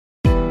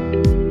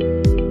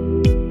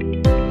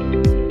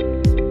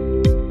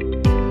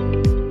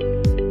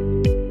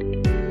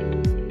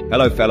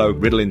Hello, fellow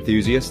riddle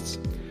enthusiasts.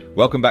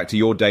 Welcome back to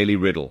your Daily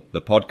Riddle,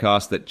 the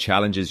podcast that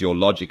challenges your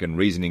logic and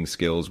reasoning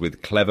skills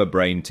with clever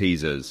brain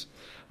teasers.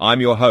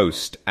 I'm your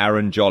host,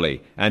 Aaron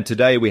Jolly, and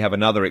today we have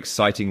another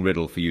exciting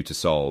riddle for you to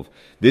solve.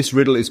 This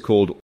riddle is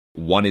called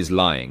One is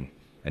Lying.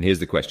 And here's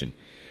the question.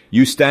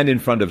 You stand in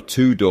front of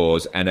two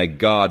doors and a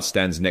guard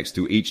stands next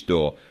to each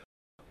door.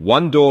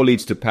 One door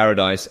leads to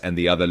paradise and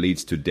the other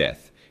leads to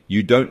death.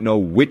 You don't know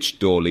which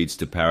door leads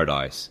to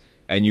paradise.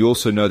 And you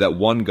also know that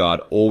one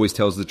guard always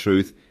tells the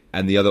truth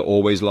and the other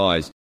always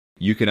lies.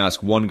 You can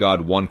ask one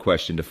guard one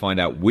question to find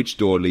out which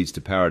door leads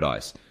to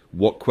paradise.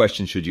 What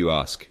question should you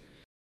ask?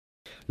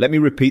 Let me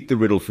repeat the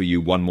riddle for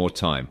you one more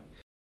time.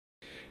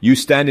 You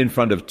stand in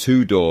front of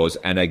two doors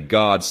and a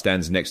guard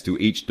stands next to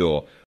each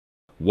door.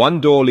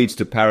 One door leads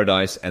to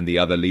paradise and the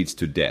other leads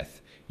to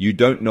death. You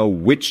don't know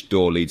which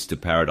door leads to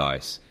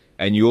paradise.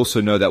 And you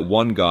also know that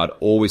one guard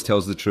always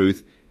tells the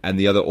truth and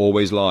the other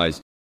always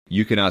lies.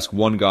 You can ask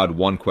one guard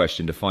one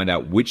question to find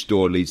out which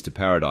door leads to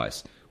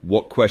paradise.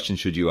 What question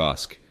should you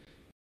ask?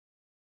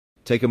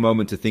 Take a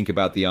moment to think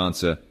about the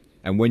answer,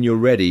 and when you're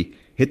ready,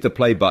 hit the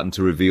play button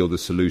to reveal the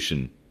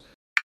solution.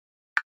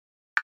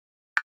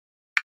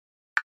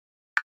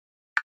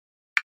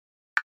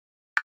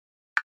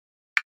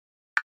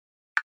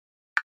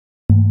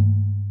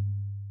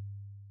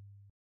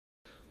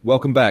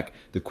 Welcome back.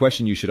 The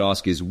question you should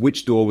ask is,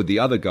 which door would the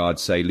other guard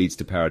say leads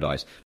to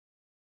paradise?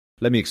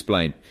 Let me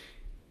explain.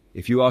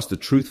 If you ask the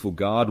truthful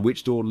guard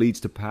which door leads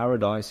to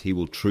paradise, he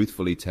will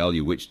truthfully tell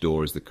you which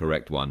door is the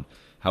correct one.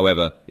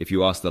 However, if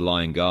you ask the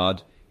lying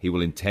guard, he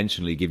will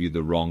intentionally give you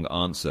the wrong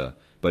answer.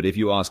 But if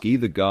you ask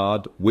either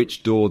guard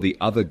which door the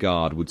other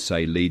guard would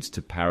say leads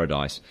to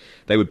paradise,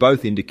 they would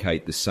both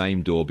indicate the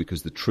same door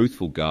because the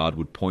truthful guard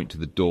would point to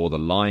the door the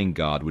lying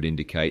guard would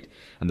indicate,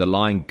 and the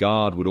lying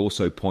guard would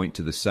also point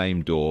to the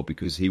same door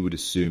because he would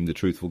assume the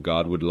truthful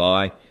guard would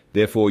lie.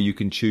 Therefore, you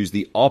can choose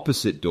the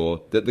opposite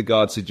door that the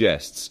guard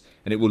suggests,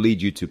 and it will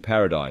lead you to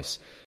paradise.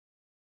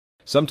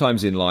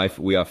 Sometimes in life,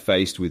 we are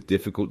faced with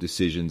difficult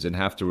decisions and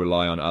have to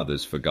rely on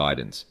others for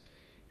guidance.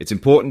 It's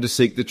important to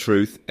seek the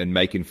truth and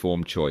make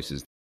informed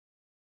choices.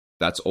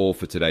 That's all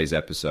for today's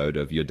episode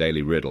of Your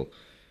Daily Riddle.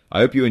 I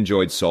hope you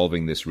enjoyed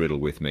solving this riddle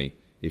with me.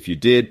 If you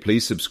did,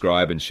 please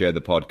subscribe and share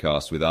the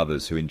podcast with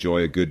others who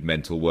enjoy a good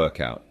mental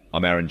workout.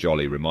 I'm Aaron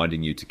Jolly,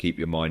 reminding you to keep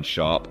your mind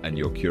sharp and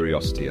your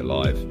curiosity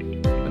alive.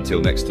 Until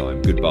next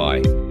time,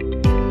 goodbye.